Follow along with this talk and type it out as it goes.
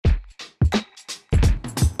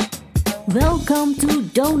Welcome to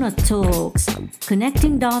Donut Talks,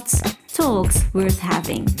 connecting dots, talks worth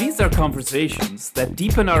having. These are conversations that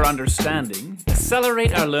deepen our understanding,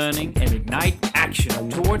 accelerate our learning, and ignite action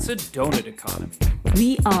towards a donut economy.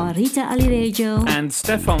 We are Rita Alirejo And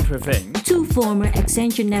Stefan Verveen, two former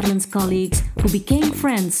Accenture Netherlands colleagues who became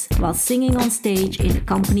friends while singing on stage in a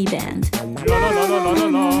company band. La, la, la, la, la,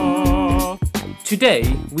 la. Today,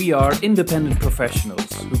 we are independent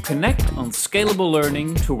professionals who connect on scalable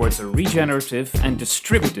learning towards a regenerative and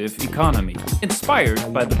distributive economy,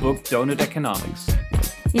 inspired by the book Donut Economics.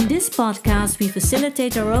 In this podcast, we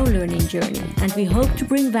facilitate our own learning journey and we hope to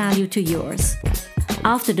bring value to yours.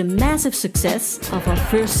 After the massive success of our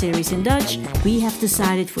first series in Dutch, we have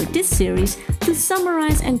decided for this series to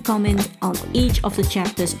summarize and comment on each of the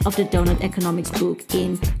chapters of the Donut Economics book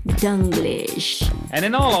in Dunglish. And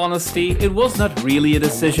in all honesty, it was not really a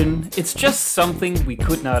decision, it's just something we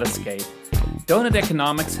could not escape. Donut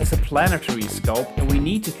Economics has a planetary scope and we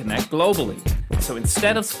need to connect globally. So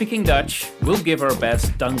instead of speaking Dutch, we'll give our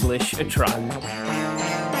best Dunglish a try.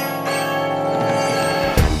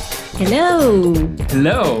 Hello!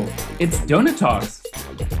 Hello, it's Donut Talks.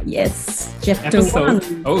 Yes, chapter Episode.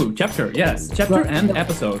 1. Oh, chapter, yes. Chapter and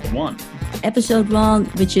episode 1. Episode 1,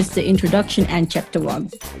 which is the introduction, and chapter 1.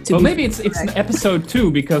 Well, maybe it's episode 2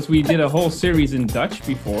 because we did a whole series in Dutch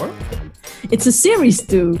before. It's a series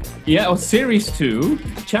too. Yeah, oh, series 2,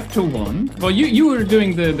 chapter 1. Well, you were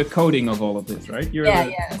doing the coding of all of this, right? Yeah.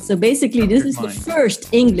 So basically, this is the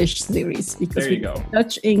first English series because there you go.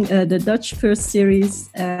 The Dutch first series,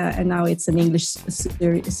 and now it's an English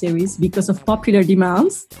series because of popular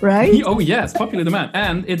demand, right? Oh yes, popular demand,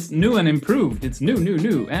 and it's new and improved. It's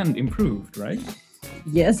new and improved, right?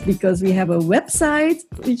 Yes, because we have a website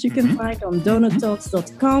which you can find on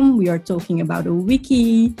donuttalks.com. We are talking about a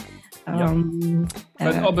wiki.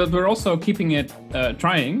 But we're also keeping it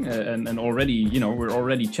trying and already, we're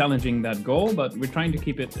already challenging that goal, but we're trying to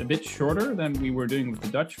keep it a bit shorter than we were doing with the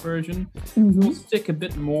Dutch version. We'll stick a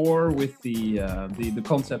bit more with the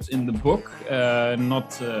concepts in the book,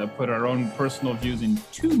 not put our own personal views in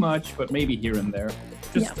too much, but maybe here and there.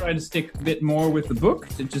 Just try to stick a bit more with the book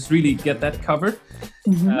to just really get that covered.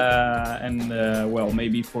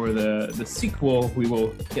 Maybe for the sequel, we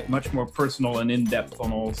will get much more personal and in-depth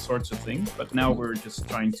on all sorts of things. But now we're just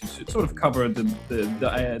trying to sort of cover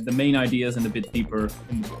the main ideas and a bit deeper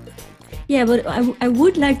in the book. Yeah, but I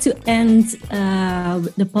would like to end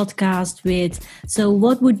the podcast with, so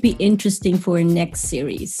what would be interesting for a next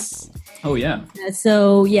series? Oh, yeah.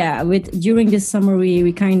 During this summary,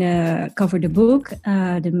 we kind of covered the book,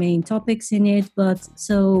 the main topics in it. But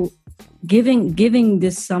so given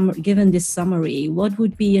this summary, what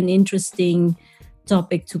would be an interesting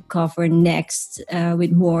topic to cover next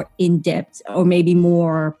with more in-depth or maybe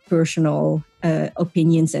more personal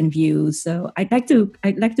opinions and views? So I'd like to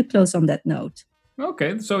close on that note.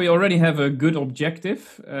 Okay, so we already have a good objective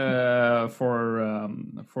for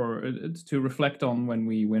to reflect on when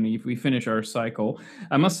we finish our cycle.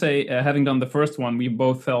 I must say, having done the first one, we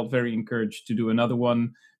both felt very encouraged to do another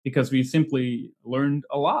one because we simply learned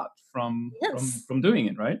a lot from doing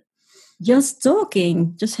it, right? Just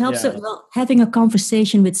talking just helps. Having a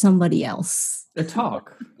conversation with somebody else. A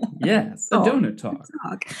talk. Yes, a donut talk.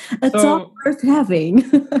 A talk worth having.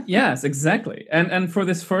 Yes, exactly. And for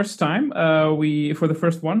this first time, for the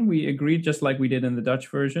first one, we agreed, just like we did in the Dutch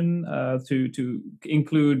version, to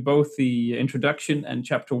include both the introduction and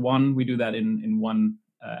chapter 1. We do that in one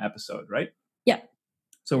episode, right? Yeah.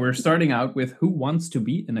 So we're starting out with who wants to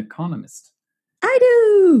be an economist? I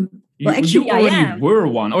do. You already were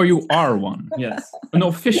one, or you are one. Yes, an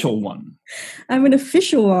official one. I'm an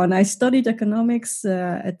official one. I studied economics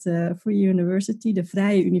at the Free University, the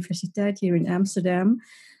Vrije Universiteit here in Amsterdam.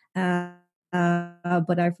 But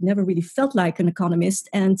I've never really felt like an economist.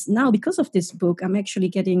 And now, because of this book, I'm actually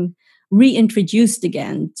getting reintroduced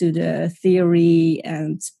again to the theory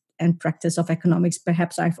and practice of economics.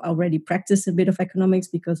 Perhaps I've already practiced a bit of economics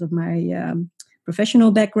because of my professional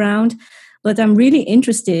background. But I'm really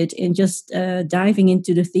interested in just diving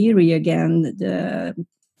into the theory again, the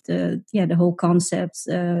whole concept,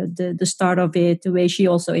 the start of it, the way she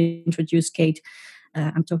also introduced Kate.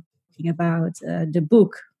 I'm talking about the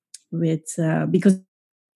book because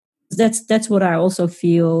that's what I also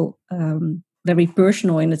feel very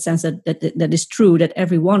personal in the sense that is true, that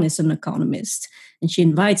everyone is an economist, and she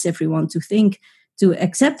invites everyone to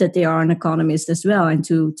accept that they are an economist as well, and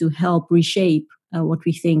to help reshape what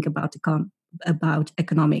we think about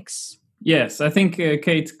economics. Yes, I think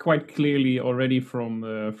Kate quite clearly already from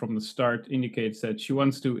the start indicates that she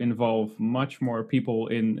wants to involve much more people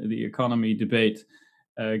in the economy debate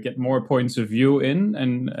get more points of view in,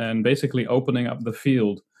 and basically opening up the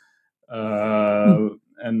field.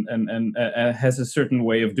 And has a certain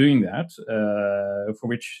way of doing that, for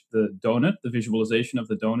which the donut, the visualization of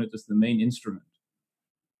the donut, is the main instrument.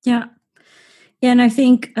 Yeah, and I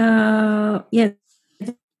think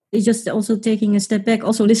it's just also taking a step back,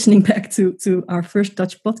 also listening back to our first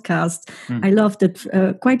Dutch podcast. I love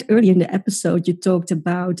that quite early in the episode you talked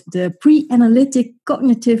about the pre-analytic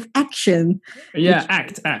cognitive action. Yeah,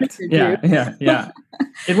 act. Yeah.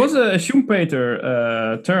 It was a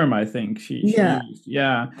Schumpeter term, I think. She used.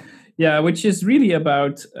 Yeah, which is really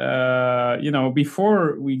about,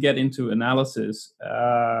 before we get into analysis,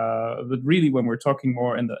 but really when we're talking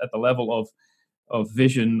more at the level of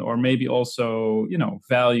vision, or maybe also,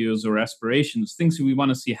 values or aspirations, things we want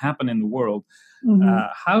to see happen in the world.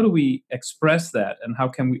 How do we express that, and how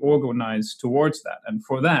can we organize towards that? And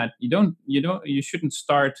for that, you shouldn't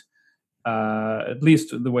start, at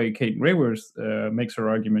least the way Kate Raworth makes her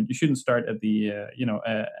argument, you shouldn't start at the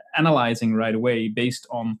analyzing right away based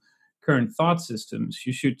on current thought systems.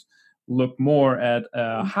 You should look more at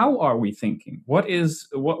how are we thinking?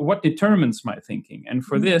 What determines my thinking? And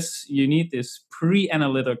for this, you need this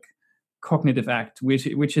pre-analytic cognitive act,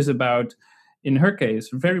 which is about, in her case,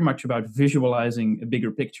 very much about visualizing a bigger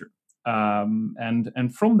picture.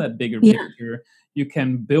 And from that bigger picture, you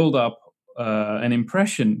can build up an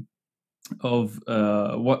impression of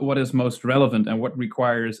what is most relevant and what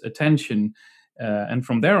requires attention. And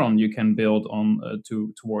from there on, you can build on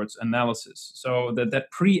towards analysis. So that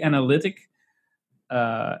pre-analytic,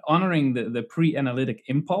 honoring the pre-analytic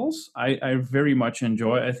impulse, I very much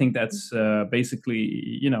enjoy. I think that's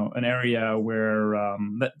basically an area where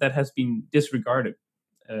that has been disregarded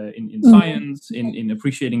in science, in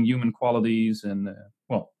appreciating human qualities, and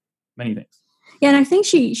many things. Yeah, and I think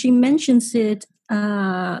she mentions it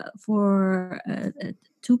for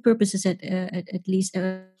two purposes at least.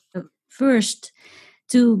 First,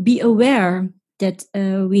 to be aware that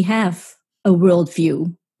we have a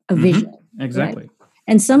worldview, a vision. Exactly. Right?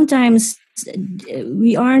 And sometimes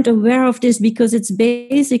we aren't aware of this because it's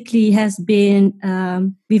basically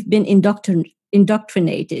we've been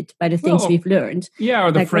indoctrinated by the things we've learned. Yeah,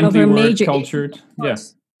 or the friendly word, cultured. We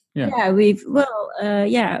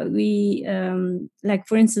like,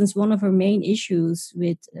 for instance, one of our main issues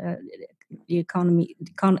with the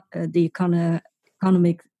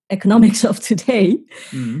economics of today.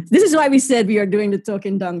 This is why we said we are doing the talk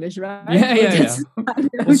in Donglish, right? Yeah.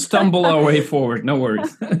 We'll stumble our way forward. No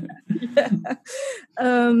worries.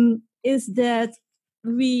 Is that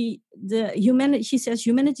she says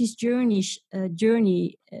humanity's journey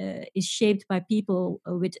is shaped by people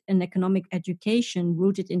with an economic education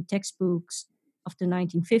rooted in textbooks of the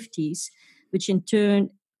 1950s, which in turn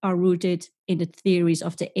are rooted in the theories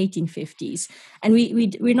of the 1850s, and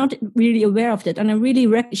we're not really aware of that. And I really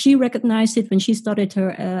she recognized it when she started her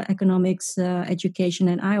economics education,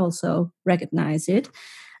 and I also recognize it,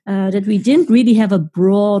 that we didn't really have a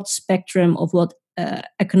broad spectrum of what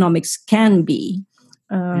economics can be.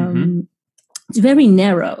 It's very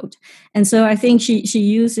narrowed, and so I think she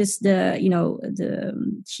uses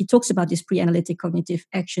she talks about this pre-analytic cognitive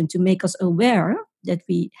action to make us aware that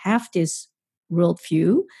we have this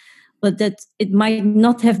worldview, but that it might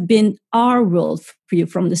not have been our worldview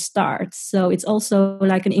from the start. So it's also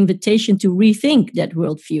like an invitation to rethink that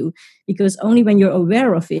worldview, because only when you're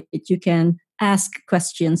aware of it, you can ask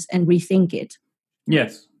questions and rethink it.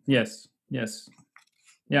 Yes.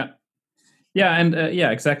 Yeah, and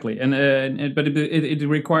exactly. And but it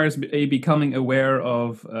requires a becoming aware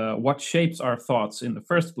of what shapes our thoughts in the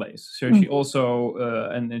first place. So she also,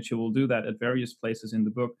 and she will do that at various places in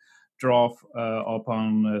the book, draw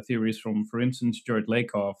upon theories from, for instance, George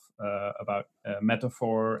Lakoff about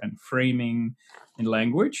metaphor and framing in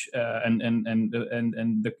language, and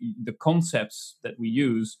the concepts that we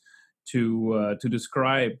use to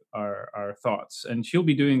describe our thoughts. And she'll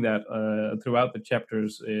be doing that throughout the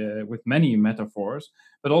chapters with many metaphors,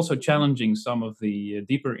 but also challenging some of the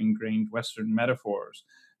deeper ingrained Western metaphors.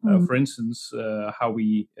 For instance, how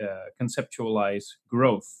we conceptualize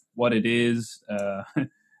growth, what it is,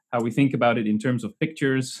 how we think about it in terms of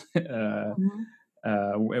pictures,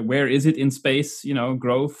 where is it in space,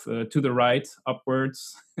 growth, to the right,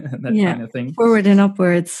 upwards, that kind of thing. Forward and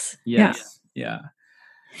upwards. Yes, yeah.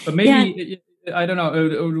 But maybe, I don't know,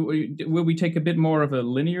 will we take a bit more of a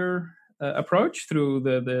linear approach through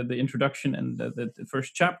the introduction and the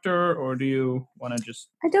first chapter, or do you want to just...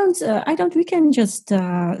 I don't. We can just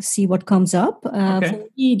see what comes up. Okay. For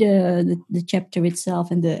me, the chapter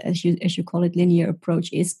itself and the, as you call it, linear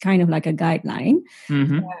approach is kind of like a guideline.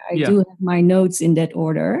 Mm-hmm. I do have my notes in that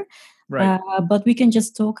order. Right. But we can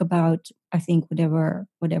just talk about, I think,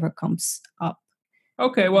 whatever comes up.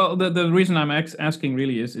 Okay, well, the reason I'm asking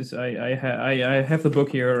really is I have the book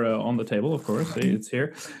here on the table, of course, it's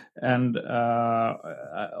here, and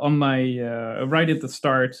on my right at the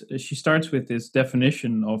start, she starts with this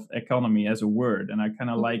definition of economy as a word, and I kind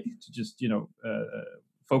of like to just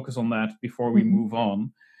focus on that before we move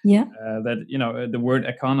on. Yeah. That the word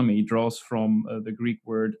economy draws from the Greek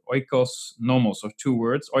word oikos nomos, or two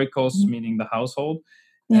words, oikos meaning the household,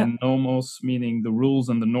 and nomos meaning the rules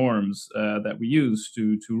and the norms that we use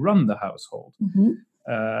to run the household.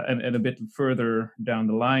 And a bit further down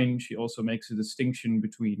the line, she also makes a distinction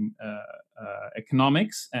between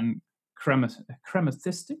economics and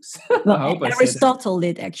chrematistics. Well, Aristotle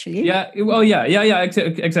did, actually. Yeah, well,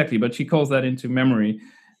 exactly. But she calls that into memory.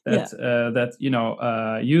 That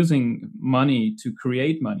using money to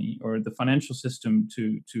create money, or the financial system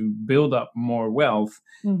to build up more wealth,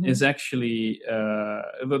 is actually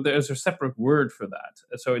there's a separate word for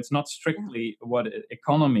that. So it's not strictly what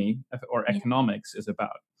economy or economics is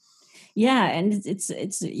about. Yeah, and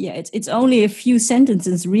it's only a few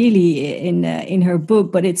sentences really in her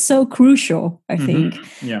book, but it's so crucial, I think.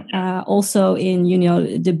 Also in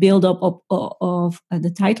the build up of the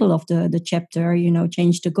title of the chapter,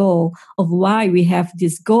 change the goal, of why we have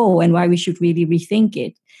this goal and why we should really rethink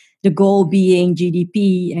it. The goal being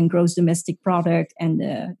GDP and gross domestic product, and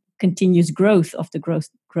the continuous growth of the gross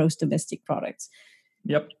domestic products.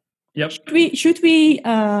 Yep. Should we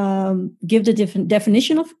give the different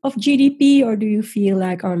definition of GDP, or do you feel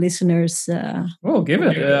like our listeners? Well, give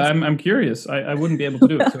it. I'm curious. I wouldn't be able to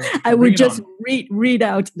do it. So I would just read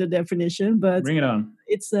out the definition, but bring it on.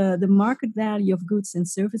 It's the market value of goods and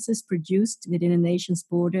services produced within a nation's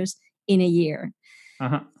borders in a year.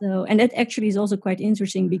 So, and that actually is also quite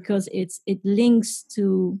interesting because it links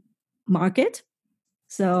to market.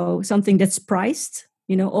 So something that's priced.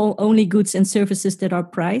 Only goods and services that are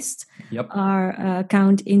priced are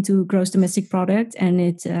count into gross domestic product, and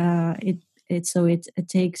it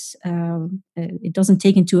takes it doesn't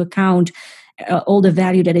take into account all the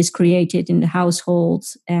value that is created in the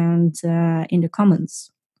households and in the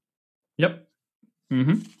commons. Yep.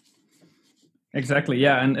 Exactly.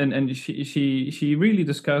 Yeah, and she really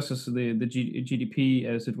discusses the GDP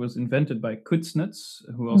as it was invented by Kuznets,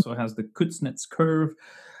 who also has the Kuznets curve.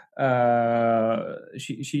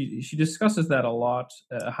 She discusses that a lot,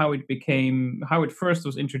 how it first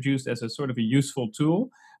was introduced as a sort of a useful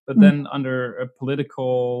tool, but then under a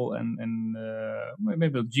political and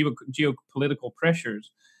maybe geopolitical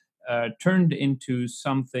pressures, turned into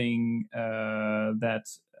something that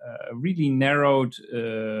really narrowed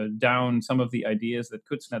down some of the ideas that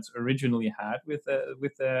Kuznets originally had with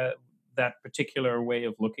that particular way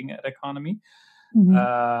of looking at economy.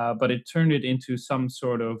 But it turned it into some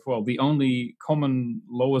sort of, the only common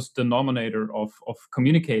lowest denominator of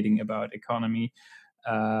communicating about economy,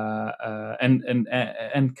 and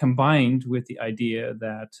combined with the idea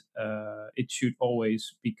that it should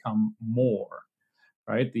always become more,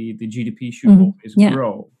 right? The GDP should always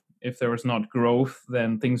grow. If there is not growth,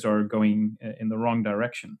 then things are going in the wrong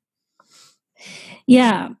direction.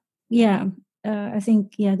 Yeah. I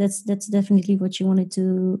think that's definitely what she wanted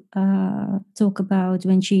to talk about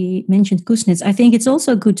when she mentioned Kuznets. I think it's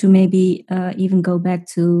also good to maybe even go back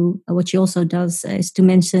to what she also does, is to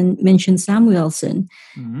mention Samuelson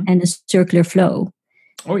and the circular flow.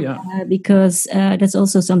 Oh yeah, because that's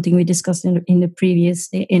also something we discussed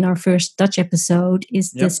in our first Dutch episode,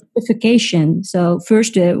 is the simplification. So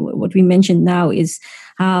first, what we mentioned now is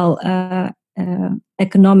how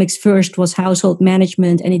economics first was household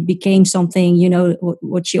management, and it became something,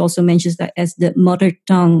 what she also mentions that as the mother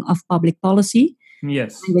tongue of public policy,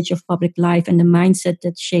 language of public life, and the mindset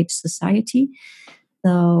that shapes society.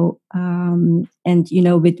 So, and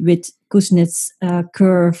with Kuznets'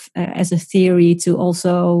 curve as a theory to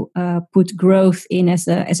also put growth in as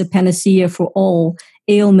a panacea for all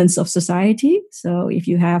ailments of society. So, if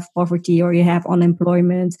you have poverty or you have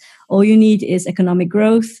unemployment, all you need is economic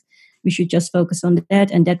growth. We should just focus on that,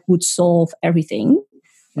 and that would solve everything.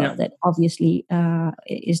 Well, that obviously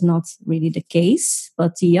is not really the case.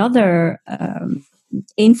 But the other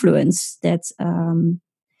influence that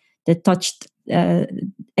touched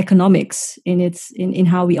economics in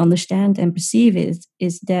how we understand and perceive it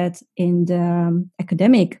is that in the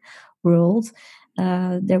academic world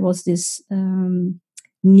there was this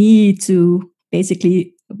need to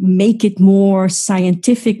basically make it more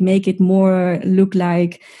scientific, make it more look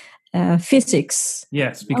like physics.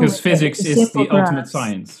 Yes, because physics is the ultimate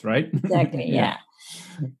science, right? Exactly. Yeah.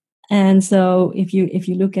 And so if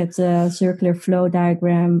you look at the circular flow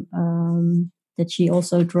diagram, that she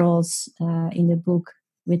also draws in the book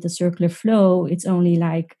with the circular flow. It's only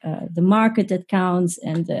like the market that counts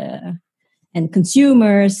and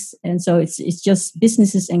consumers, and so it's just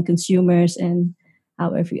businesses and consumers, and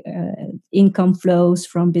how every income flows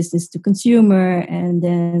from business to consumer, and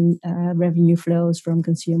then revenue flows from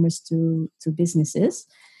consumers to businesses.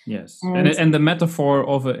 Yes, and the metaphor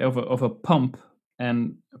of a pump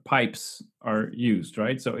and pipes are used,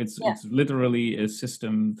 right? So it's literally a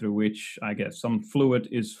system through which, I guess, some fluid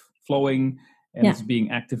is flowing and it's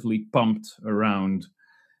being actively pumped around.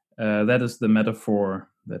 That is the metaphor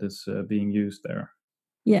that is being used there.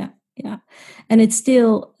 Yeah. And it's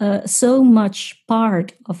still so much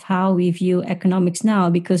part of how we view economics now,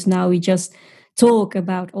 because now we just talk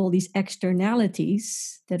about all these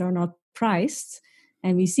externalities that are not priced,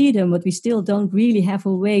 and we see them, but we still don't really have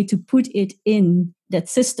a way to put it in that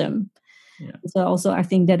system. Yeah. So also I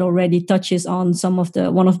think that already touches on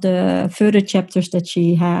one of the further chapters that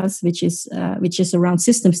she has, which is around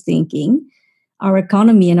systems thinking. Our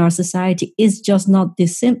economy and our society is just not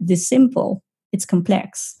this simple. It's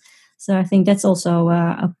complex. So I think that's also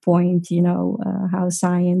a point, how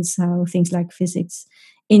science, how things like physics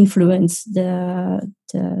influence the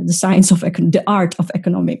science of the art of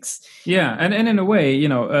economics. Yeah, and in a way,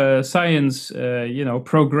 science,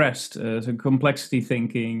 progressed. So complexity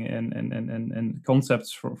thinking and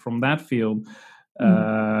concepts from that field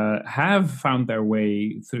have found their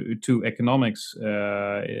way through to economics.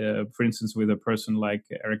 For instance, with a person like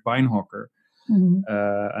Eric Beinhocker. Mm-hmm.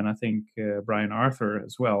 And I think Brian Arthur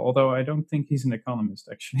as well. Although I don't think he's an economist,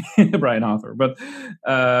 actually, Brian Arthur. But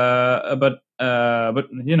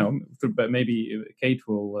maybe Kate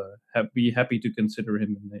will be happy to consider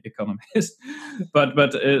him an economist.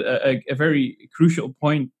 but a very crucial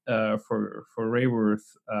point for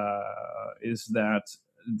Raworth is that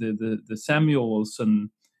the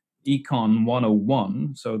Samuelson Econ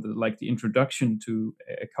 101, so the introduction to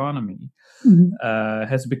economy,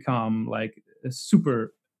 has become like a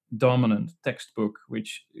super dominant textbook,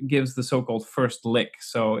 which gives the so-called first lick.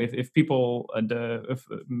 So if people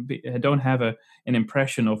don't have an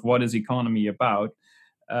impression of what is economy about,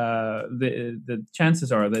 the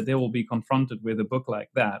chances are that they will be confronted with a book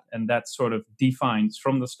like that, and that sort of defines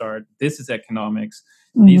from the start, this is economics.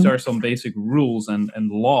 Mm-hmm. These are some basic rules and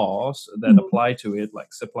laws that apply to it,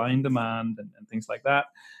 like supply and demand and things like that.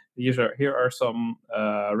 Here are some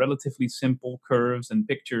relatively simple curves and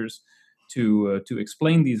pictures to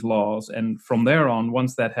explain these laws, and from there on,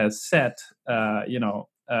 once that has set,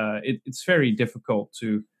 it's very difficult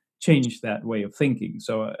to change that way of thinking.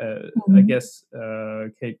 So I guess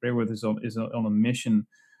Kate Raworth is on a mission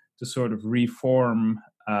to sort of reform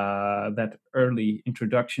that early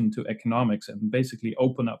introduction to economics and basically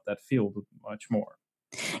open up that field much more.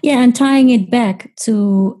 Yeah, and tying it back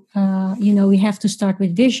to we have to start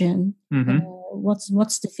with vision. Mm-hmm.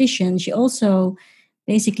 What's the vision? She also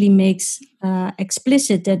basically makes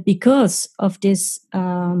explicit that because of this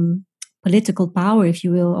political power, if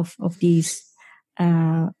you will, of these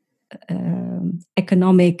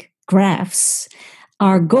economic graphs,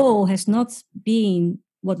 our goal has not been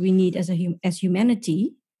what we need as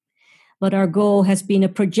humanity, but our goal has been a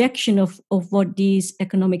projection of what these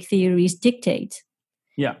economic theories dictate.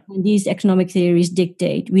 Yeah. And these economic theories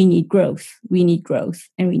dictate we need growth,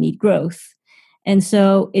 and we need growth. And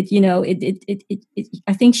so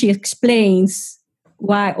I think she explains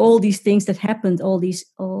why all these things that happened, all these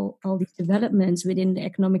developments within the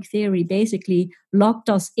economic theory basically locked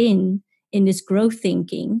us in this growth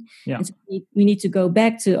thinking. Yeah. And so we need to go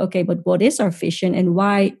back to, okay, but what is our vision, and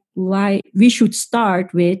why we should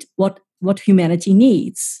start with what humanity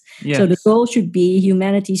needs. Yes. So the goal should be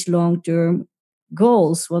humanity's long-term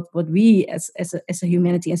goals, what we as a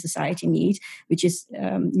humanity and society need, which is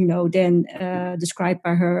then described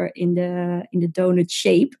by her in the donut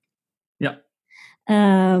shape. Yeah.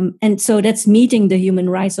 And so that's meeting the human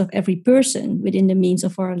rights of every person within the means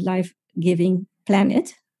of our life-giving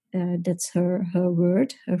planet. That's her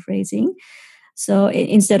word, her phrasing. So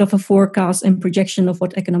instead of a forecast and projection of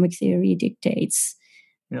what economic theory dictates.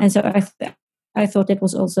 Yeah. And so I thought that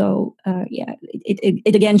was also,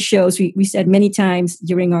 it again shows, we said many times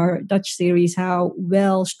during our Dutch series how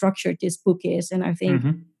well structured this book is. And I think,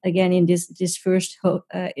 again, in this first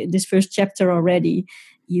chapter already,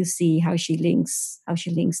 you see how she links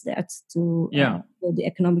that to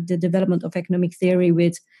the development of economic theory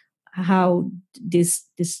with how this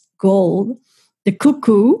goal, the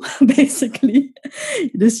cuckoo, basically,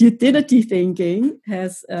 this utility thinking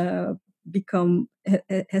has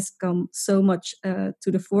come so much to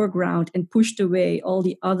the foreground and pushed away all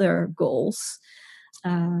the other goals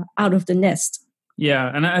out of the nest.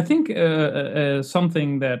 Yeah, and I think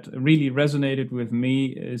something that really resonated with me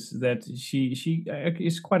is that she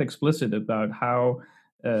is quite explicit about how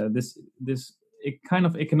this kind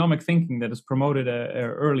of economic thinking that is promoted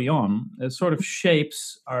early on sort of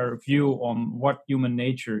shapes our view on what human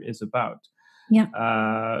nature is about.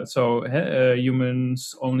 Yeah. So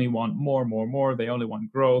humans only want more, more, more. They only want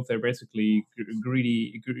growth. They're basically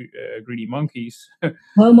greedy monkeys.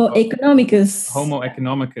 Homo economicus. Homo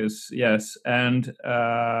economicus, yes, and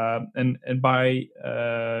by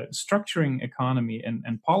structuring economy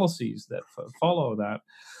and policies that follow that.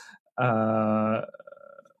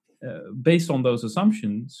 Based on those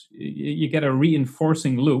assumptions, you get a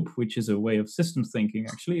reinforcing loop, which is a way of systems thinking.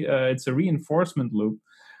 Actually, it's a reinforcement loop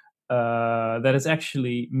that is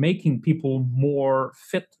actually making people more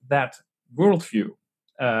fit that worldview.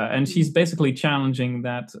 And she's basically challenging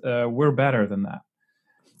that we're better than that.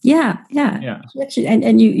 Yeah.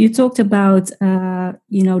 And you talked about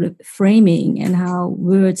the framing and how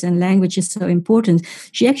words and language is so important.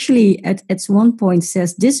 She actually at one point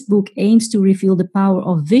says this book aims to reveal the power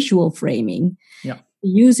of visual framing. Yeah.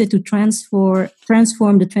 Use it to transform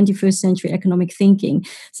the 21st century economic thinking.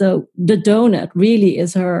 So the donut really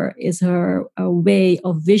is her way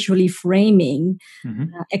of visually framing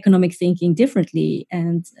economic thinking differently,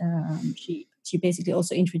 and she basically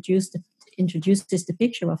also introduces the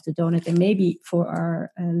picture of the donut. And maybe for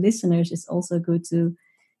our listeners, it's also good to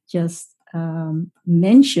just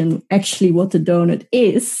mention actually what the donut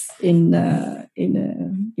is in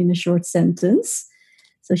a short sentence.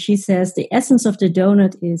 So she says, the essence of the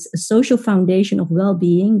donut is a social foundation of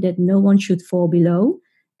well-being that no one should fall below,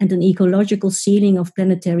 and an ecological ceiling of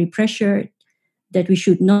planetary pressure that we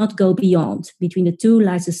should not go beyond. Between the two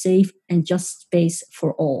lies a safe and just space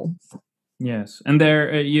for all. Yes, and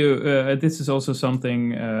there this is also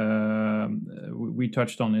something we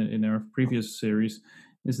touched on in our previous series,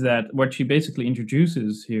 is that what she basically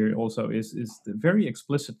introduces here also is the very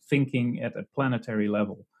explicit thinking at a planetary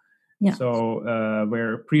level. Yeah. So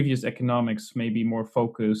where previous economics may be more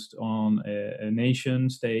focused on a nation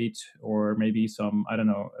state, or maybe some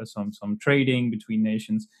trading between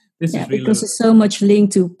nations. This is really because it's so much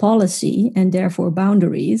linked to policy and therefore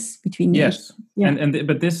boundaries between nations. Yes,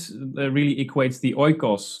 but this really equates the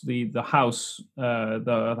oikos, the house,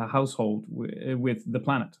 the household with the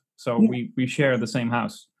planet. So we share the same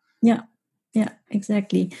house. Yeah,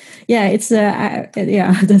 exactly. Yeah, it's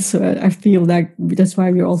that's I feel like that's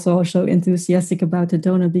why we're also so enthusiastic about the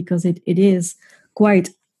donut, because it is quite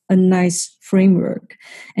a nice framework.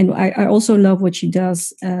 And I also love what she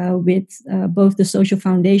does with both the social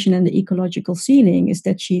foundation and the ecological ceiling, is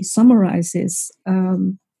that she summarizes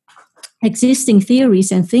existing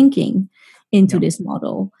theories and thinking into this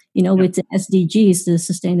model. With the SDGs, the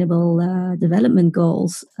Sustainable Development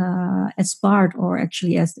Goals, as part, or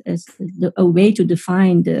actually as a way to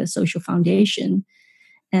define the social foundation.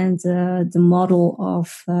 And the model of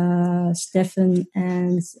Stefan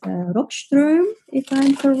and Rockström, if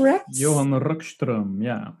I'm correct. Johan Rockström,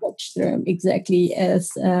 yeah. Rockström, exactly, as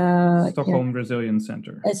Stockholm Resilience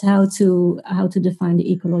Center. As how to define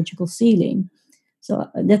the ecological ceiling. So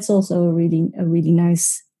that's also a really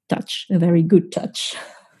nice touch, a very good touch.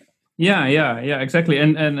 Yeah, exactly.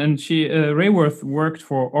 And she Raworth worked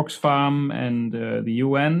for Oxfam and the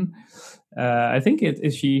UN. I think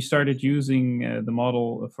she started using the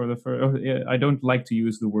model for the first. I don't like to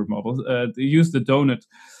use the word model. To use the donut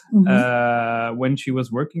when she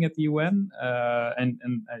was working at the UN, and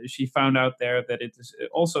she found out there that it is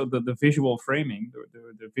also the visual framing,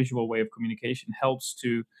 the visual way of communication helps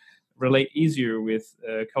to relate easier with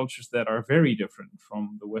cultures that are very different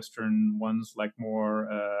from the Western ones, like more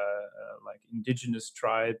like indigenous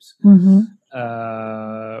tribes.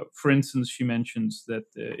 For instance, she mentions that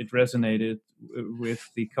it resonated with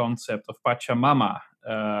the concept of Pachamama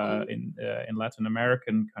in Latin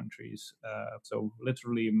American countries. So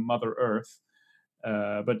literally Mother Earth.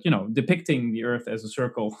 But depicting the Earth as a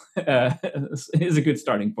circle is a good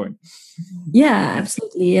starting point. Yeah,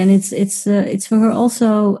 absolutely, and it's for her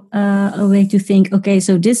also a way to think. Okay,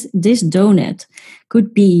 so this donut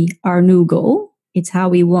could be our new goal. It's how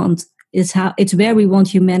we want. It's where we want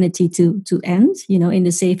humanity to end. In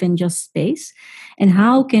the safe and just space. And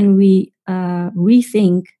how can we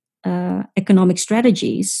rethink economic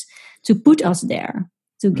strategies to put us there,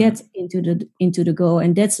 to get into the goal?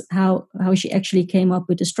 And that's how she actually came up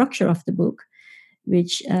with the structure of the book,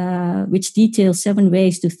 which details 7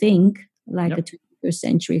 ways to think like a 21st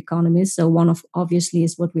century economist. So one of obviously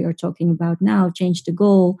is what we are talking about now: change the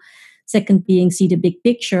goal, Second being see the big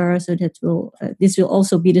picture. So that will this will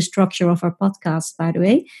also be the structure of our podcast, by the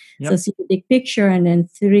way. Yep. So see the big picture, and then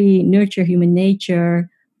 3, nurture human nature.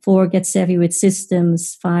 4, get savvy with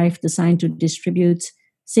systems. 5, design to distribute.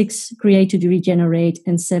 6, create to regenerate.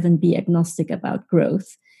 And 7, be agnostic about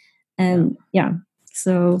growth. And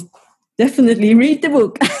so definitely read the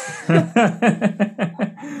book.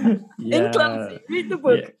 In clumsy, read the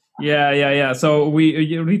book. Yeah. So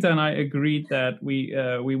Rita and I agreed that we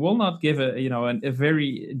will not give a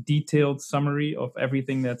very detailed summary of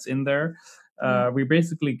everything that's in there. We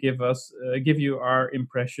basically give you our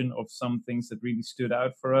impression of some things that really stood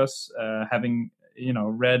out for us, having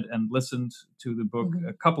read and listened to the book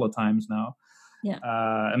a couple of times now. Yeah.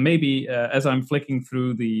 And maybe as I'm flicking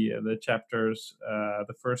through the chapters,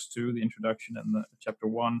 the first 2, the introduction and the chapter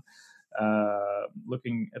 1,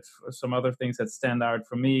 looking at some other things that stand out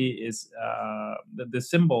for me is the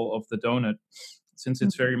symbol of the donut, since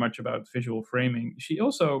it's very much about visual framing. She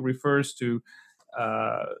also refers to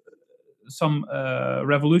some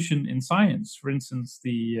revolution in science, for instance,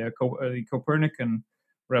 the Copernican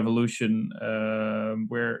revolution,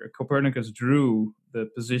 where Copernicus drew the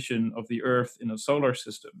position of the Earth in a solar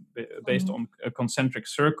system based on concentric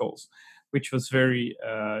circles, which was very,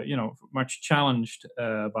 much challenged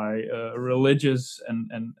by religious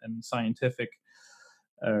and scientific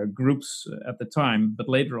groups at the time, but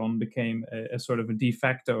later on became a sort of a de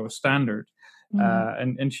facto standard.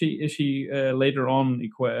 And she later on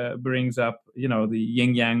brings up, the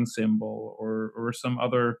yin yang symbol or some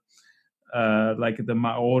other like the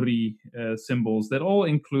Maori symbols that all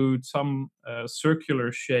include some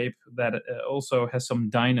circular shape that also has some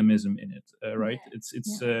dynamism in it, right?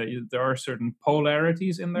 There are certain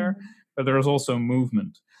polarities in there, but there is also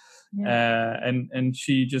movement. And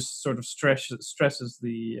she just sort of stresses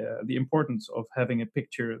the importance of having a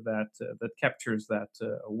picture that captures that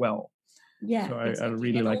well. Yeah, so exactly. I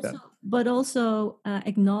really like also, that. But also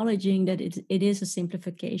acknowledging that it is a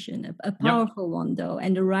simplification, a powerful one though,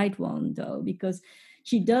 and the right one though, because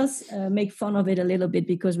she does make fun of it a little bit,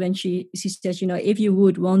 because when she says, if you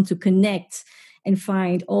would want to connect and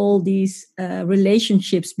find all these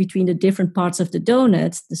relationships between the different parts of the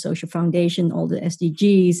donut, the social foundation, all the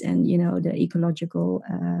SDGs, and the ecological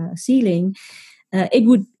ceiling,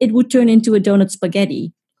 it would turn into a donut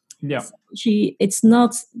spaghetti. Yeah. It's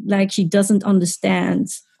not like she doesn't understand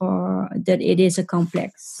or that it is a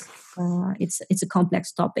complex it's a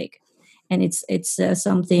complex topic, and it's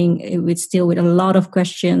something with a lot of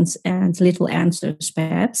questions and little answers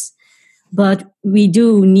perhaps, but we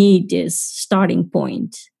do need this starting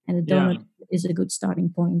point, and the donut is a good starting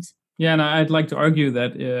point. Yeah, and I'd like to argue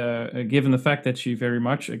that given the fact that she very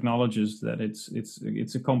much acknowledges that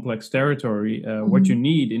it's a complex territory, what you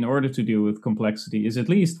need in order to deal with complexity is, at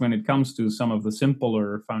least when it comes to some of the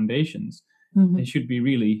simpler foundations, they should be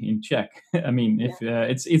really in check. I mean, if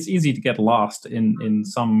it's easy to get lost in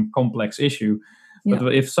some complex issue,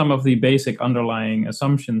 but if some of the basic underlying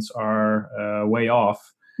assumptions are way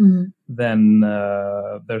off, then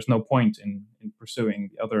there's no point in pursuing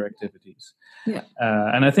the other activities.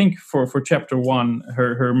 And I think for chapter 1,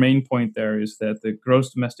 her main point there is that the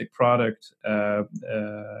gross domestic product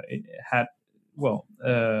it had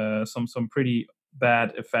some pretty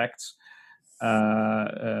bad effects.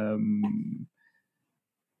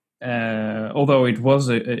 Although it was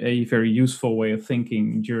a very useful way of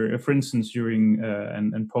thinking, for instance, during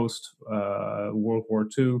and post World War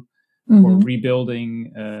II, for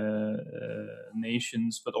rebuilding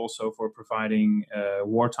nations, but also for providing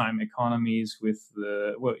wartime economies with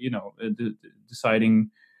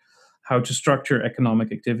deciding how to structure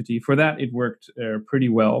economic activity. For that, it worked pretty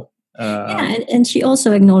well. And she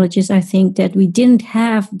also acknowledges, I think, that we didn't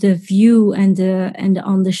have the view and the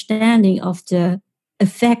understanding of the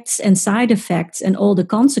effects and side effects and all the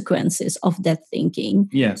consequences of that thinking.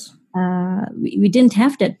 Yes. We didn't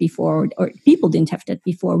have that before, or people didn't have that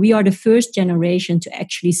before. We are the first generation to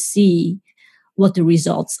actually see what the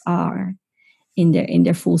results are in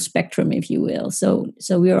their full spectrum, if you will. So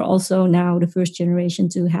we are also now the first generation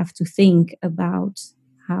to have to think about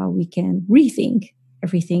how we can rethink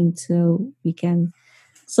everything so we can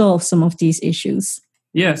solve some of these issues.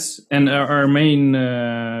 Yes, and our main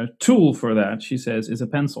tool for that, she says, is a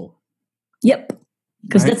pencil. Yep.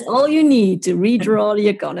 Because that's all you need to redraw the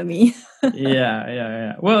economy.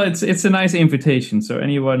 Yeah. Well, it's a nice invitation. So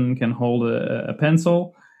anyone can hold a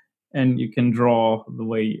pencil, and you can draw the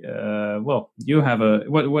way. You have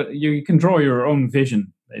you can draw your own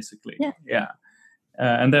vision, basically. Yeah.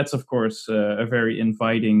 And that's of course a very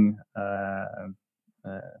inviting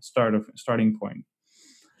starting point.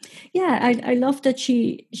 Yeah, I love that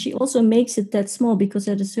she also makes it that small, because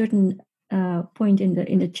at a certain point in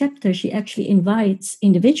the chapter, she actually invites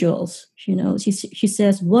individuals. She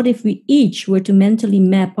says, "What if we each were to mentally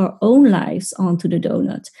map our own lives onto the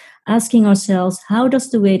donut, asking ourselves, how does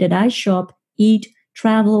the way that I shop, eat,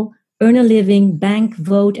 travel, earn a living, bank,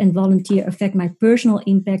 vote, and volunteer affect my personal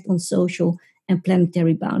impact on social and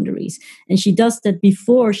planetary boundaries?" And she does that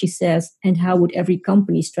before she says, "And how would every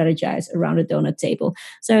company strategize around a donut table?"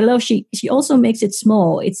 So I love she also makes it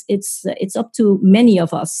small. It's up to many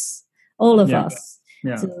of us, all of Yeah. us,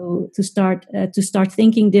 Yeah. to start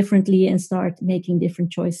thinking differently and start making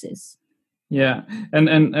different choices. Yeah, and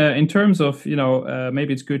in terms of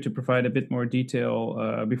maybe it's good to provide a bit more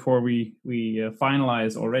detail before we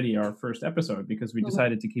finalize already our first episode, because we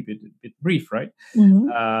decided to keep it a bit brief, right?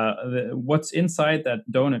 What's inside that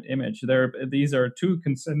donut image? These are two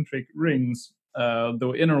concentric rings.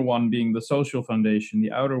 The inner one being the social foundation,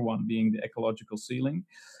 the outer one being the ecological ceiling,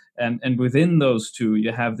 and within those two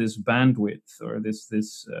you have this bandwidth, or this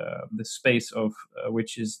space of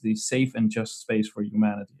which is the safe and just space for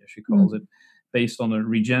humanity, as she calls it, based on a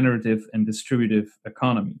regenerative and distributive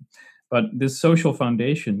economy. But this social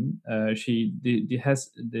foundation, she has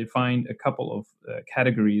defined a couple of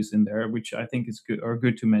categories in there, which I think are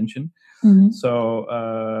good to mention. So,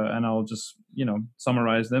 and I'll just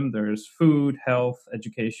summarize them. There's food, health,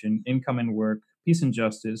 education, income and work, peace and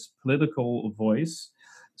justice, political voice,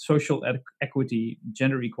 social equity,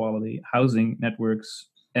 gender equality, housing, networks,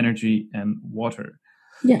 energy, and water.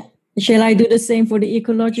 Yeah. Shall I do the same for the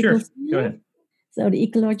ecological ceiling? Go ahead. So the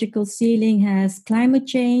ecological ceiling has climate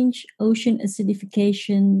change, ocean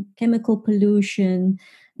acidification, chemical pollution,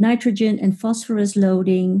 nitrogen and phosphorus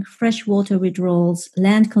loading, freshwater withdrawals,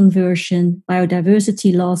 land conversion,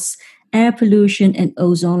 biodiversity loss, air pollution, and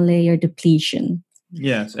ozone layer depletion.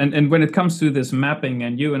 Yes, and when it comes to this mapping,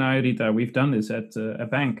 and you and I, Rita, we've done this at a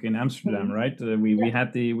bank in Amsterdam, right? We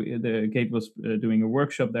had the Kate was doing a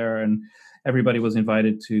workshop there, and everybody was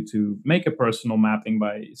invited to make a personal mapping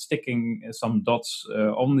by sticking some dots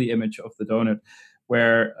on the image of the donut.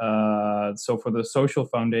 Where so for the social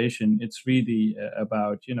foundation, it's really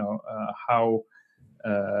about how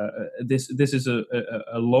this is a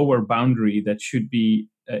lower boundary that should be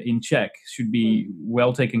in check, should be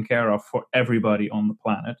well taken care of for everybody on the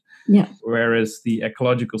planet. Yeah. Whereas the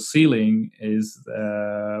ecological ceiling is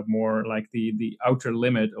more like the outer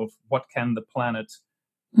limit of what can the planet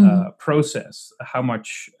process, how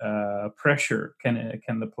much pressure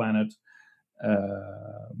can the planet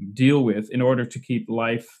deal with in order to keep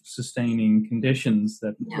life-sustaining conditions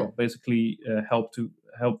that basically help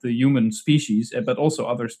the human species, but also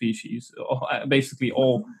other species, basically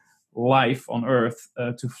all life on Earth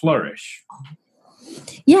to flourish.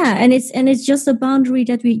 Yeah, and it's just a boundary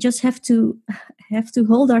that we just have to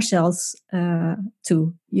hold ourselves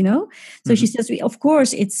to. So she says, of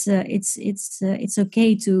course, it's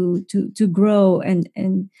okay to grow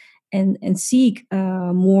and seek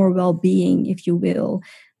more well-being, if you will,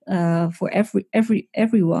 for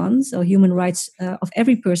everyone. So human rights of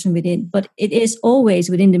every person within, but it is always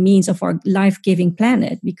within the means of our life-giving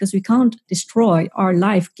planet, because we can't destroy our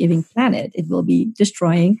life-giving planet. It will be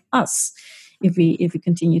destroying us if we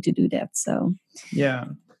continue to do that. So yeah.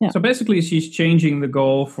 So basically, she's changing the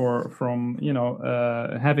goal from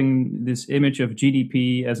having this image of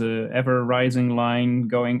GDP as a ever rising line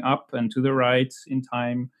going up and to the right in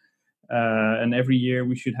time, and every year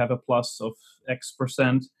we should have a plus of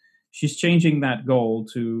X%. She's changing that goal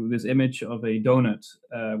to this image of a donut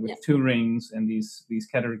with two rings and these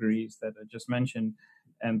categories that I just mentioned,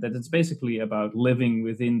 and that it's basically about living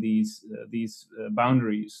within these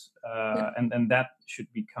boundaries, and that should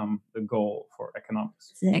become the goal for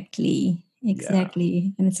economics.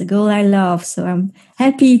 Exactly. And it's a goal I love, so I'm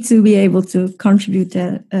happy to be able to contribute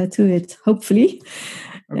to it, hopefully.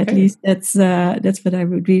 Okay. At least that's what I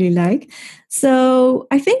would really like. So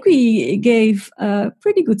I think we gave a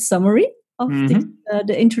pretty good summary of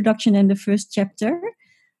the introduction and the first chapter.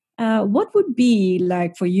 What would be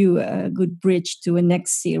like for you a good bridge to a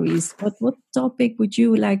next series? What topic would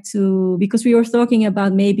you like to? Because we were talking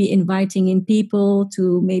about maybe inviting in people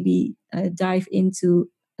to maybe dive into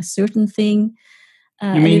a certain thing.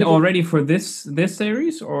 You mean already for this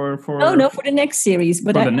series, or for? No, for the next series.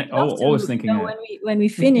 But always thinking when we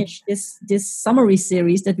finish this summary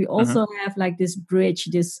series, that we also have like this bridge,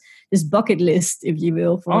 this bucket list, if you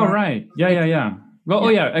will. For right. Yeah. Well,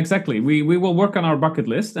 exactly. We will work on our bucket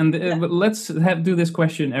list, and let's do this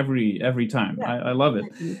question every time. I love it.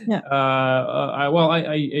 Yeah.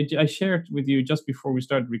 I shared with you just before we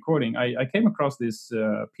started recording. I came across this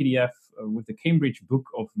PDF with the Cambridge Book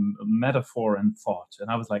of Metaphor and Thought, and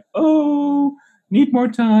I was like, oh, need more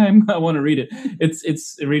time. I want to read it.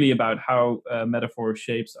 It's really about how metaphor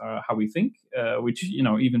shapes how we think, which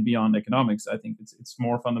even beyond economics, I think it's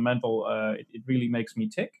more fundamental. It really makes me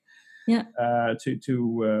tick. Yeah.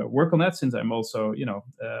 To work on that, since I'm also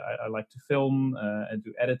I like to film and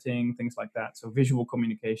do editing, things like that. So visual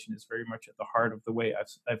communication is very much at the heart of the way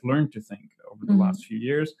I've learned to think over the last few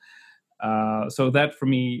years. So that for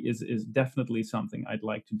me is definitely something I'd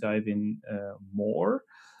like to dive in more.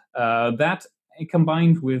 That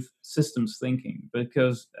combined with systems thinking,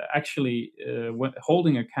 because actually when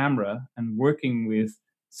holding a camera and working with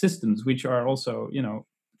systems, which are also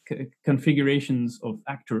configurations of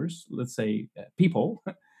actors, let's say people,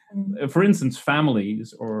 for instance,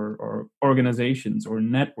 families or organizations or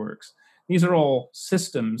networks. These are all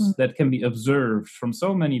systems that can be observed from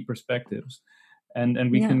so many perspectives, and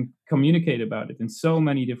we can communicate about it in so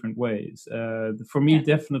many different ways. For me,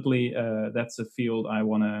 definitely, that's a field I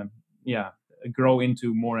want to grow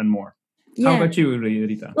into more and more. How about you,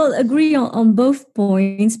 Rita? Well, agree on both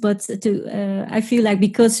points, but I feel like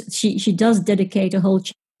because she does dedicate a whole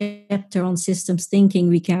chapter on systems thinking,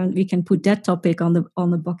 we can put that topic on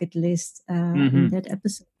the bucket list in that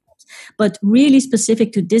episode. But really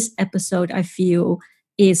specific to this episode, I feel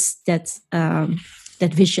is that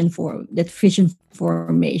vision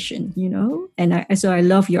formation, and so I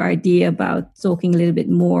love your idea about talking a little bit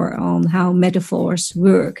more on how metaphors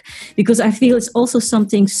work, because I feel it's also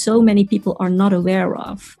something so many people are not aware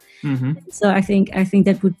of. So I think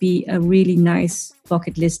that would be a really nice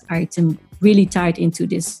bucket list item, really tied into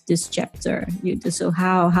this chapter. So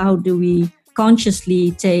how do we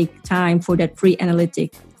consciously take time for that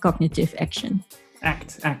pre-analytic cognitive action?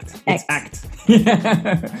 Act.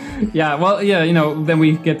 Yeah, well, then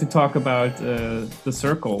we get to talk about the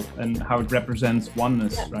circle and how it represents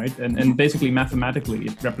oneness, right? And basically mathematically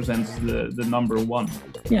it represents the number one.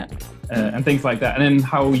 Yeah. And things like that. And then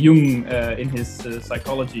how Jung in his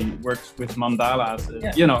psychology works with mandalas.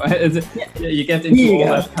 You get into all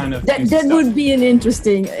that kind of that stuff. Would be an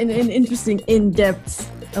interesting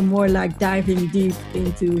in-depth, more like diving deep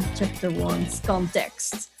into chapter 1's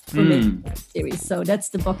context. Series. So that's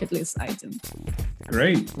the bucket list item.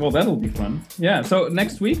 Great. Well, that'll be fun. Yeah. So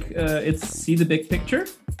next week, it's See the Big Picture.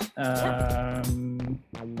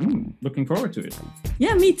 Looking forward to it.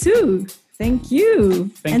 Yeah, me too. Thank you.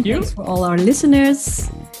 Thank you. Thanks for all our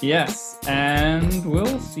listeners. Yes. And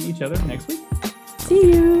we'll see each other next week.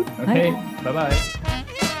 See you. Okay. Bye-bye.